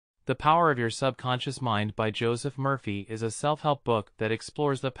The Power of Your Subconscious Mind by Joseph Murphy is a self-help book that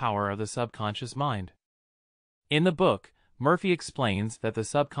explores the power of the subconscious mind. In the book, Murphy explains that the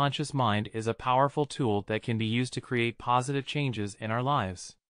subconscious mind is a powerful tool that can be used to create positive changes in our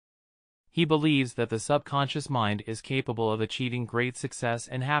lives. He believes that the subconscious mind is capable of achieving great success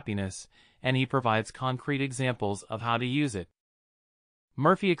and happiness, and he provides concrete examples of how to use it.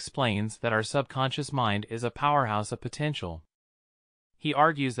 Murphy explains that our subconscious mind is a powerhouse of potential. He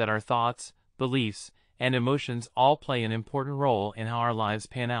argues that our thoughts, beliefs, and emotions all play an important role in how our lives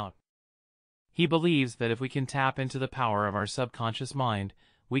pan out. He believes that if we can tap into the power of our subconscious mind,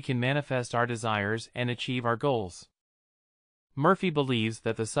 we can manifest our desires and achieve our goals. Murphy believes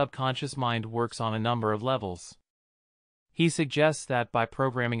that the subconscious mind works on a number of levels. He suggests that by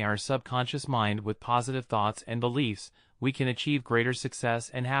programming our subconscious mind with positive thoughts and beliefs, we can achieve greater success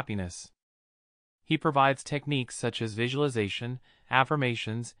and happiness. He provides techniques such as visualization,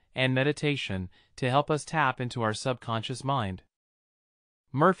 affirmations, and meditation to help us tap into our subconscious mind.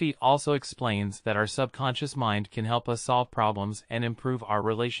 Murphy also explains that our subconscious mind can help us solve problems and improve our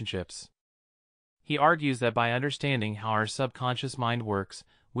relationships. He argues that by understanding how our subconscious mind works,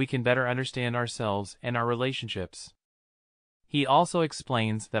 we can better understand ourselves and our relationships. He also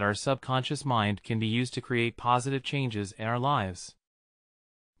explains that our subconscious mind can be used to create positive changes in our lives.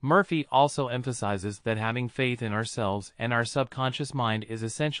 Murphy also emphasizes that having faith in ourselves and our subconscious mind is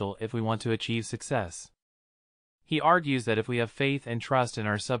essential if we want to achieve success. He argues that if we have faith and trust in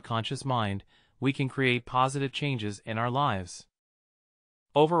our subconscious mind, we can create positive changes in our lives.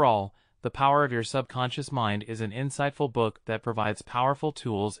 Overall, The Power of Your Subconscious Mind is an insightful book that provides powerful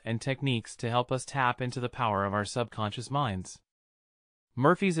tools and techniques to help us tap into the power of our subconscious minds.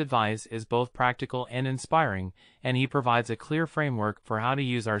 Murphy's advice is both practical and inspiring, and he provides a clear framework for how to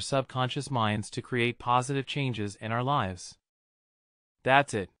use our subconscious minds to create positive changes in our lives.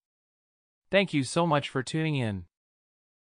 That's it. Thank you so much for tuning in.